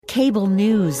Cable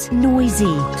news,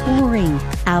 noisy, boring,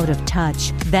 out of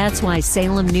touch. That's why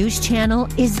Salem News Channel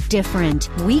is different.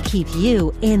 We keep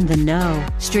you in the know.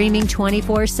 Streaming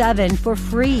 24/7 for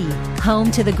free.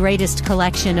 Home to the greatest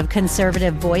collection of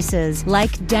conservative voices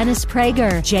like Dennis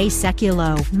Prager, Jay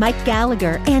Sekulow, Mike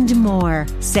Gallagher, and more.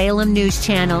 Salem News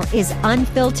Channel is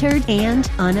unfiltered and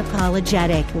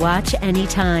unapologetic. Watch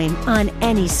anytime, on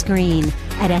any screen,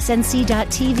 at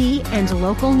snc.tv and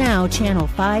Local Now Channel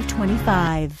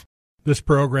 525. This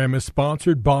program is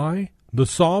sponsored by the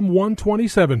Psalm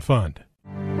 127 Fund.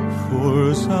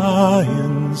 For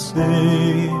Zion's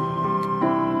sake,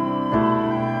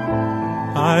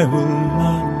 I will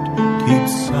not keep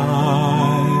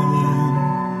silent.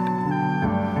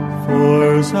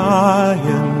 For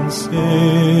Zion's sake,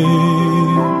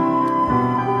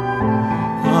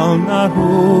 I'll not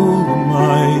hold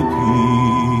my peace.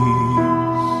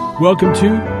 Welcome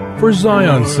to For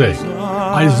Zion's Sake.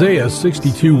 Isaiah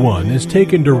 62:1 is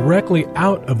taken directly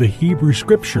out of the Hebrew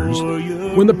Scriptures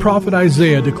when the prophet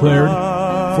Isaiah declared,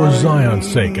 "For Zion's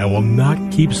sake I will not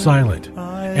keep silent,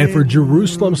 and for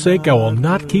Jerusalem's sake I will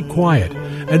not keep quiet,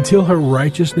 until her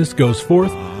righteousness goes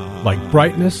forth like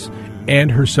brightness,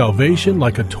 and her salvation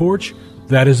like a torch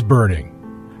that is burning."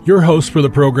 Your hosts for the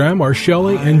program are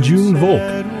Shelley and June Volk,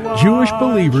 Jewish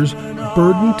believers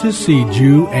burdened to see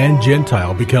Jew and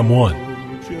Gentile become one.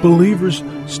 Believers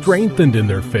strengthened in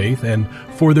their faith, and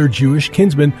for their Jewish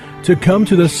kinsmen to come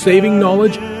to the saving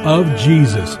knowledge of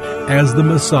Jesus as the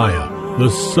Messiah, the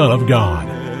Son of God.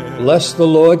 Bless the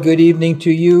Lord. Good evening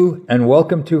to you, and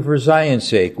welcome to For Zion's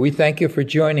Sake. We thank you for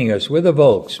joining us. We're the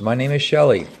Volks. My name is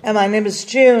Shelley. And my name is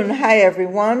June. Hi,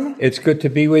 everyone. It's good to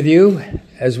be with you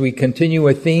as we continue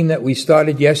a theme that we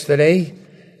started yesterday.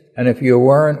 And if you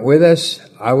weren't with us,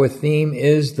 our theme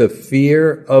is the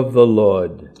fear of the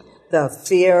Lord. The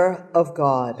fear of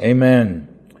God. Amen.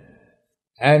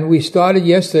 And we started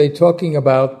yesterday talking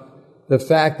about the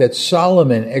fact that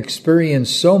Solomon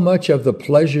experienced so much of the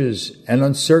pleasures and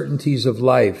uncertainties of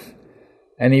life,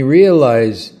 and he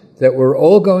realized that we're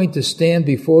all going to stand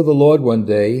before the Lord one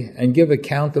day and give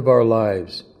account of our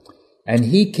lives. And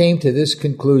he came to this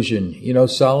conclusion. You know,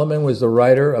 Solomon was the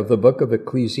writer of the book of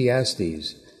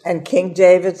Ecclesiastes. And King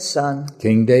David's son.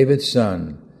 King David's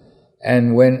son.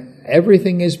 And when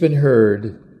everything has been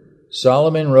heard,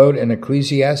 Solomon wrote in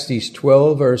Ecclesiastes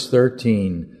 12, verse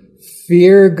 13,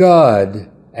 "Fear God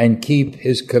and keep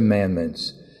his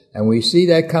commandments." And we see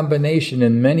that combination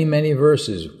in many, many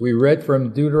verses. We read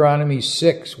from Deuteronomy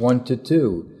 6,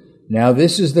 1-2. "Now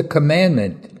this is the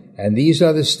commandment, and these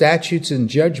are the statutes and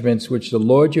judgments which the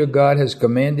Lord your God has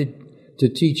commanded to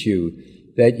teach you,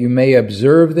 that you may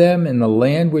observe them in the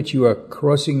land which you are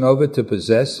crossing over to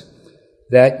possess,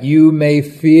 that you may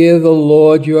fear the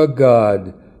Lord your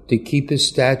God, to keep his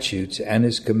statutes and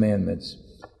his commandments."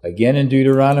 Again in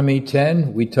Deuteronomy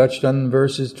 10, we touched on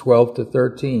verses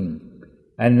 12-13.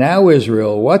 "And now,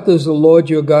 Israel, what does the Lord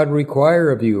your God require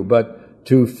of you but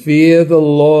to fear the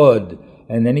Lord?"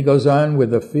 And then he goes on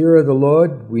with the fear of the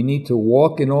Lord. We need to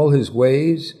walk in all his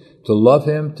ways, to love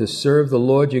him, to serve the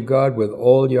Lord your God with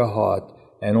all your heart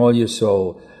and all your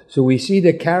soul. So we see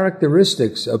the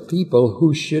characteristics of people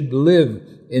who should live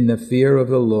in the fear of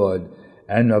the Lord.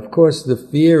 And of course, the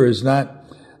fear is not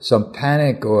some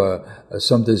panic or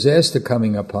some disaster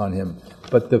coming upon him,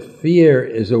 but the fear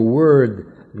is a word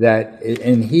that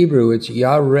in Hebrew it's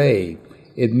yareh.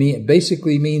 It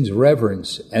basically means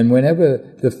reverence. And whenever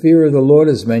the fear of the Lord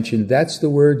is mentioned, that's the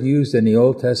word used in the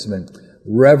Old Testament.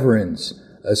 Reverence,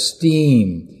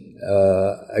 esteem,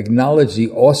 acknowledge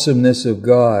the awesomeness of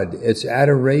God, its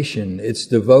adoration, its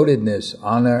devotedness,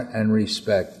 honor, and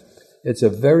respect. It's a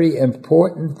very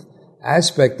important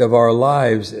aspect of our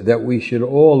lives that we should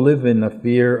all live in the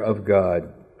fear of God.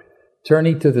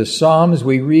 Turning to the Psalms,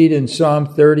 we read in Psalm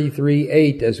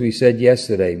 33:8, as we said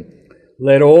yesterday,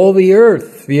 "Let all the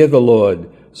earth fear the Lord."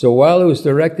 So while it was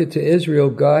directed to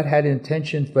Israel, God had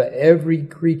intention for every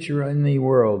creature in the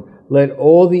world. Let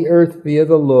all the earth fear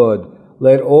the Lord.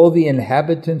 Let all the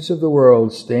inhabitants of the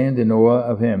world stand in awe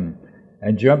of him.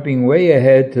 And jumping way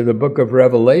ahead to the book of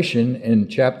Revelation in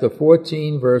chapter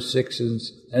 14, verse 6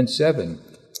 and 7,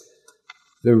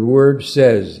 the word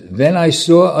says, "Then I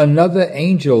saw another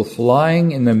angel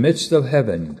flying in the midst of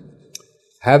heaven,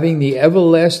 having the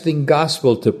everlasting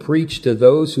gospel to preach to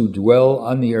those who dwell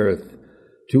on the earth,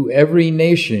 to every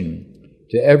nation,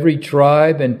 to every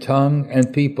tribe and tongue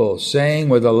and people, saying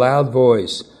with a loud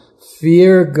voice,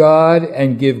 'Fear God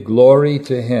and give glory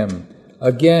to him.'"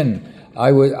 Again,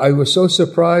 I was so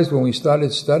surprised when we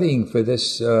started studying for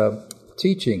this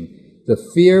teaching. The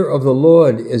fear of the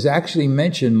Lord is actually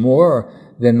mentioned more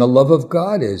than the love of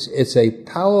God is. It's a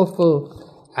powerful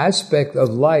aspect of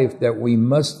life that we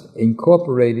must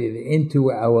incorporate it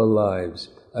into our lives.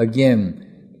 Again,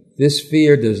 this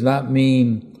fear does not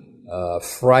mean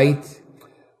fright,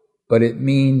 but it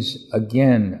means,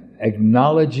 again,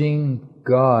 acknowledging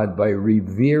God by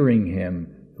revering Him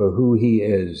for who He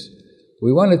is.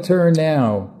 We want to turn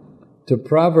now to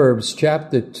Proverbs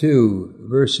chapter 2,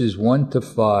 verses 1 to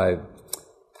 5.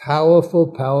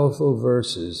 Powerful, powerful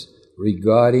verses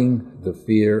regarding the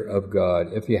fear of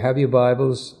God. If you have your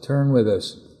Bibles, turn with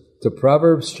us to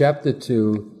Proverbs chapter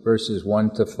 2, verses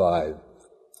 1 to 5.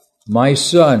 My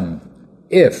son,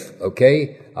 if,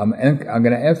 okay, I'm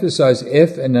going to emphasize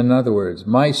if, and in other words,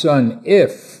 my son,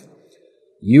 if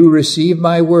you receive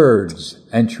my words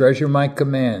and treasure my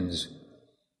commands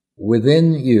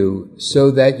within you,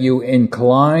 so that you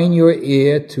incline your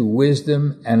ear to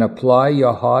wisdom and apply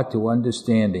your heart to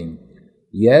understanding.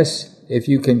 Yes, if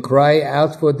you can cry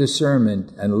out for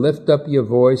discernment and lift up your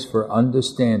voice for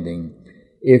understanding,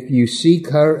 if you seek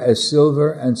her as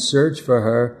silver and search for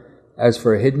her as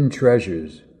for hidden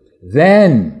treasures,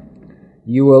 then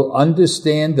you will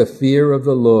understand the fear of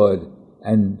the Lord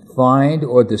and find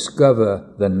or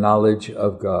discover the knowledge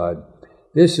of God.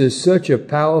 This is such a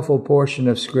powerful portion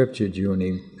of Scripture,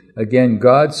 Junie. Again,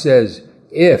 God says,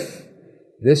 if,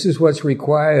 this is what's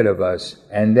required of us.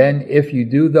 And then if you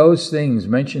do those things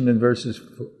mentioned in verses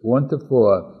 1 to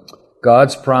 4,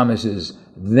 God's promises,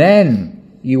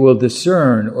 then you will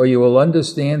discern or you will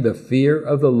understand the fear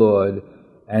of the Lord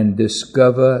and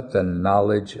discover the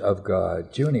knowledge of God.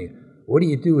 Junie, what do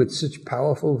you do with such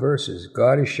powerful verses?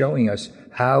 God is showing us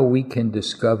how we can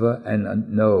discover and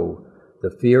know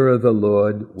the fear of the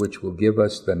Lord, which will give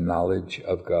us the knowledge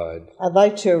of God. I'd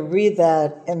like to read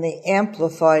that in the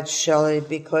Amplified, Shelley,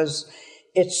 because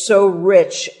it's so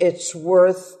rich, it's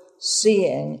worth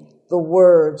seeing the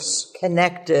words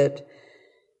connected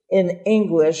in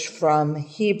English from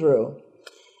Hebrew.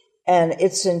 And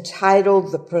it's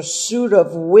entitled, The Pursuit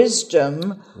of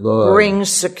Wisdom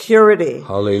Brings Security.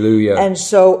 Hallelujah. And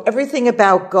so everything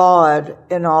about God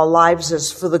in our lives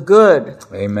is for the good.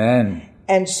 Amen.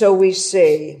 And so we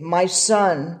say, my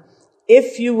son,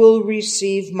 if you will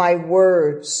receive my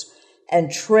words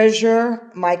and treasure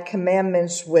my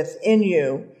commandments within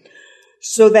you,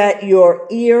 so that your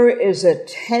ear is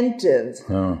attentive,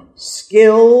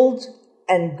 skilled,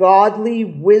 and godly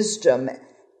wisdom,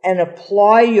 and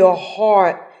apply your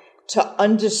heart to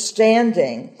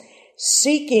understanding,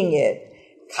 seeking it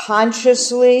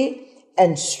consciously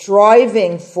and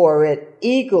striving for it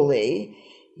eagerly.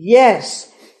 Yes,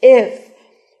 if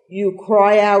you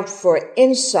cry out for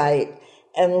insight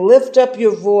and lift up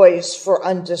your voice for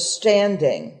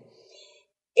understanding.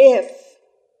 If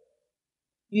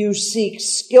you seek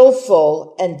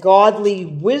skillful and godly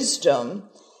wisdom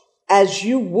as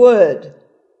you would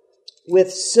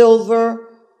with silver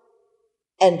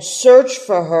and search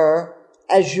for her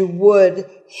as you would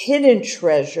hidden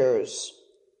treasures,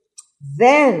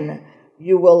 then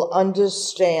you will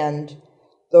understand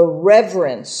the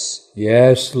reverence,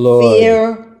 yes, Lord,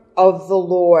 fear of the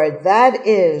Lord. That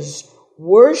is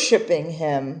worshiping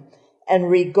Him and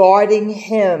regarding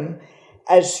Him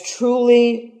as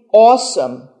truly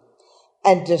awesome,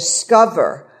 and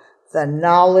discover the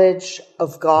knowledge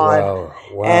of God.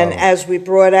 Wow. And as we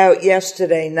brought out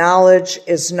yesterday, knowledge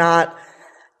is not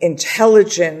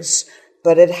intelligence,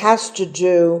 but it has to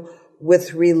do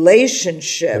with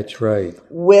relationship. That's right.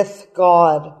 With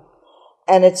God.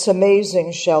 And it's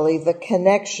amazing, Shelley, the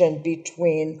connection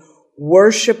between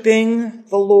worshiping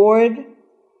the Lord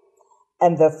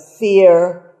and the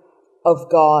fear of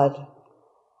God.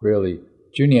 Really.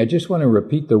 Junie, I just want to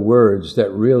repeat the words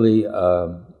that really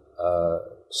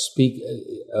speak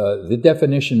the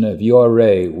definition of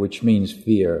yoreh, which means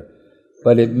fear,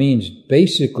 but it means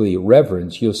basically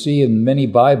reverence. You'll see in many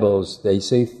Bibles they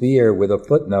say fear with a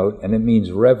footnote, and it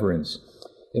means reverence.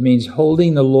 It means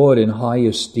holding the Lord in high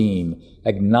esteem,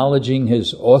 acknowledging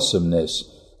His awesomeness,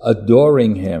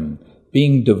 adoring Him,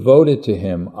 being devoted to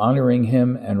Him, honoring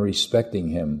Him, and respecting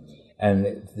Him.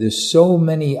 And there's so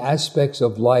many aspects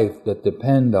of life that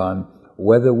depend on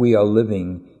whether we are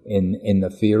living in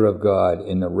the fear of God,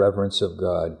 in the reverence of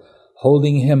God,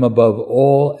 holding Him above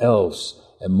all else,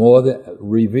 and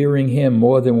revering Him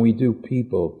more than we do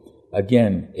people.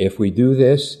 Again, if we do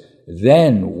this,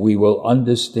 then we will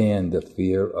understand the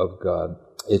fear of God.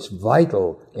 It's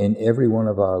vital in every one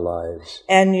of our lives.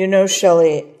 And you know,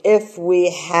 Shelley, if we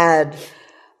had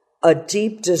a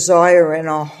deep desire in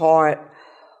our heart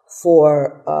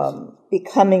for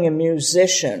becoming a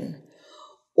musician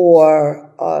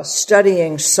or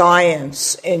studying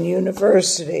science in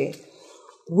university,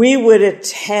 we would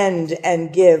attend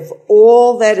and give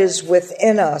all that is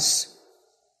within us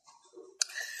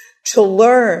to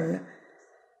learn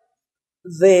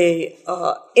the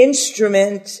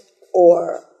instrument,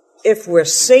 or if we're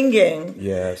singing,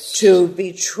 Yes. to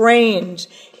be trained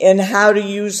in how to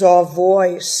use our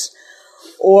voice,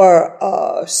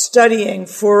 or studying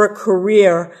for a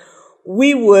career,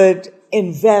 we would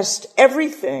invest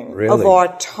everything of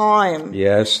our time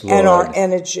Yes, Lord. and our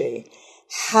energy.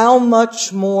 How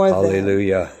much more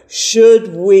Hallelujah. then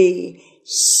should we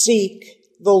seek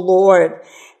the Lord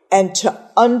and to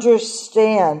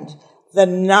understand the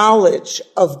knowledge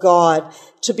of God,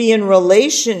 to be in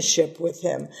relationship with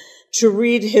Him, to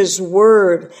read His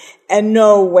Word and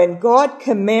know when God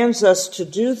commands us to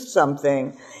do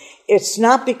something, it's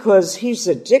not because He's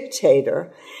a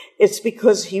dictator. It's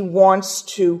because He wants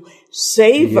to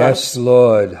save us Yes,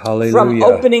 Lord. Hallelujah. from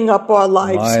opening up our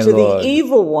lives My to Lord. the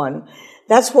evil one.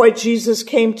 That's why Jesus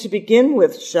came to begin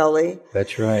with, Shelley.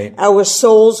 That's right. Our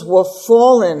souls were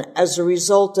fallen as a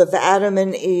result of Adam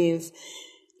and Eve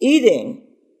eating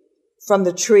from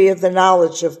the tree of the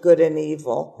knowledge of good and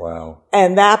evil. Wow.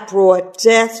 And that brought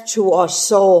death to our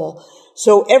soul.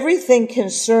 So everything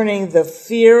concerning the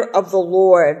fear of the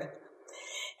Lord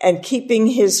and keeping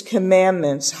His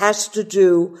commandments has to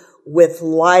do with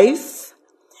life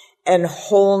and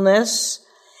wholeness,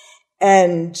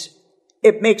 and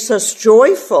it makes us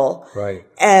joyful. Right.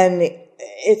 And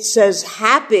it says,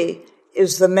 happy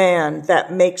is the man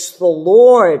that makes the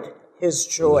Lord his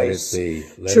choice. Let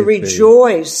it be. Let to it be.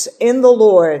 rejoice in the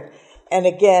Lord. And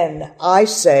again, I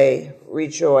say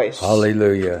rejoice.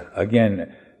 Hallelujah.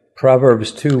 Again,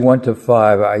 Proverbs 2,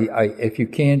 1-5. If you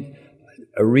can't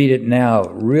read it now,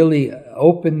 really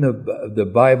open the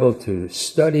Bible to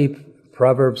study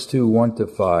Proverbs 2,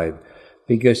 1-5,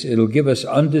 because it'll give us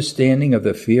understanding of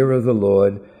the fear of the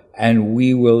Lord, and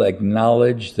we will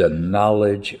acknowledge the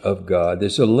knowledge of God.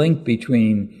 There's a link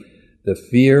between the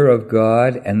fear of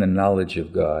God and the knowledge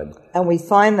of God. And we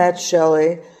find that,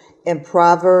 Shelley, in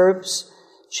Proverbs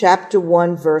chapter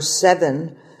 1, verse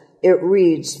 7. It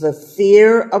reads, the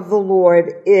fear of the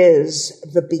Lord is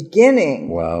the beginning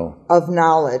Wow. of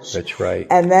knowledge. That's right.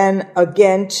 And then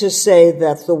again to say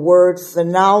that the word for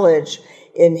knowledge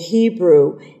in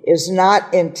Hebrew is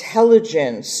not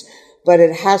intelligence, but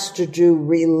it has to do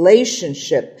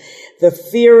relationship. The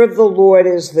fear of the Lord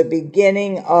is the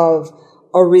beginning of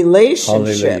a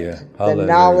relationship, Hallelujah. Hallelujah. the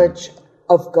knowledge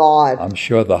of God. I'm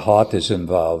sure the heart is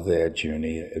involved there,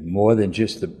 Junie, more than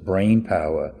just the brain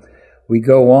power. We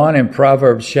go on in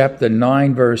Proverbs chapter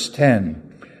 9, verse 10.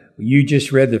 You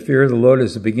just read the fear of the Lord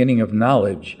is the beginning of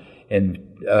knowledge.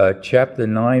 In chapter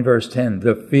 9, verse 10,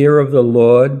 the fear of the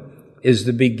Lord is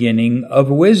the beginning of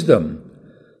wisdom.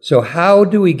 So how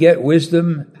do we get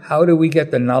wisdom? How do we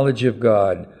get the knowledge of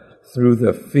God? Through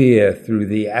the fear, through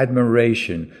the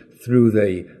admiration, through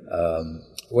the,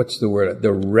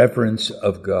 the reverence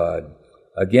of God.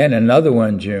 Again, another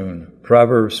one, June.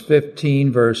 Proverbs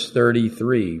 15, verse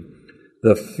 33.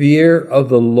 The fear of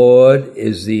the Lord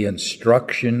is the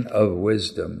instruction of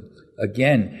wisdom.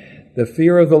 Again, the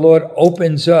fear of the Lord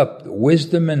opens up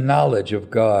wisdom and knowledge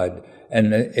of God.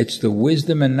 And it's the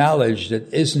wisdom and knowledge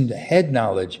that isn't head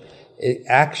knowledge.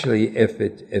 Actually, if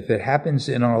it happens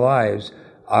in our lives,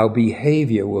 our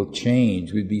behavior will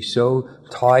change. We'd be so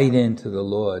tied into the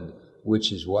Lord,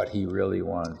 which is what He really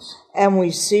wants. And we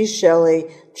see, Shelley,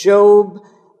 Job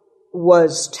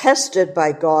was tested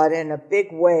by God in a big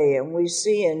way. And we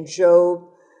see in Job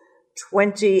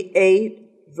 28,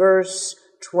 verse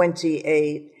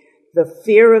 28, the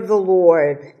fear of the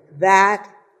Lord, that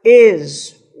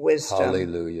is wisdom.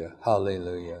 Hallelujah.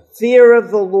 Hallelujah. Fear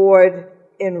of the Lord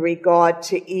in regard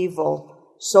to evil.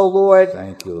 So, Lord,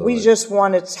 Thank you, Lord. we just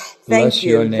want to thank Bless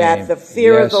your you name. that the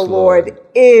fear of Yes, the Lord Lord.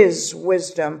 is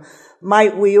wisdom.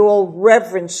 Might we all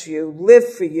reverence you,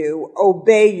 live for you,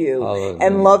 obey you, Hallelujah.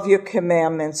 and love your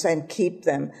commandments and keep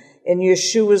them. In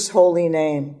Yeshua's holy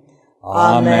name.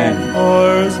 Amen.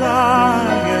 For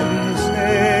Zion's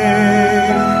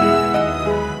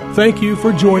sake. Thank you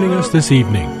for joining us this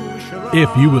evening.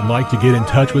 If you would like to get in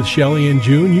touch with Shelley and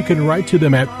June, you can write to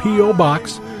them at P.O.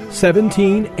 Box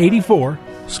 1784,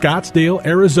 Scottsdale,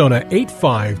 Arizona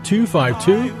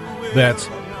 85252. That's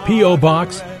P.O.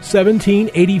 Box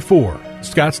 1784,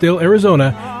 Scottsdale,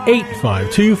 Arizona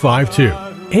 85252.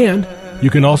 And you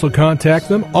can also contact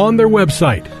them on their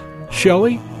website,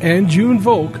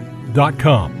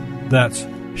 ShelleyandJuneVolk.com. That's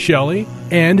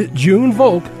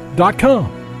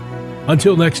ShelleyandJuneVolk.com.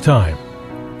 Until next time,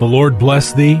 the Lord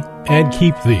bless thee and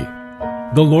keep thee.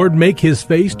 The Lord make His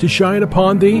face to shine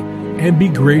upon thee and be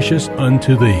gracious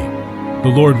unto thee. The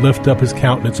Lord lift up His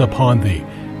countenance upon thee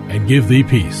and give thee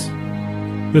peace.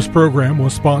 This program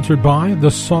was sponsored by the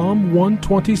Psalm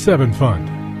 127 Fund.